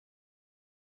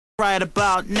right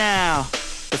about now.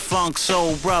 The Funk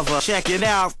Soul Brother, check it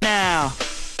out now.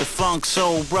 The Funk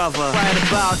Soul Brother, right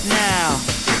about now.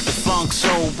 The Funk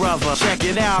Soul Brother, check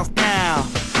it out now.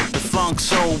 The Funk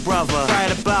Soul Brother,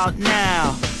 right about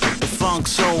now. The Funk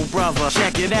Soul Brother,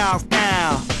 check it out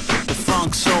now. The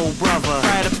Funk Soul Brother,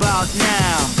 right about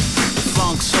now. The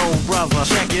Funk Soul Brother,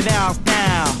 check it out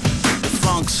now. The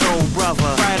Funk Soul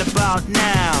Brother, right about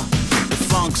now. The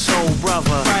Funk Soul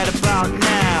Brother, right about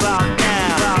now. About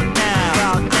now, about now,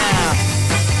 about now.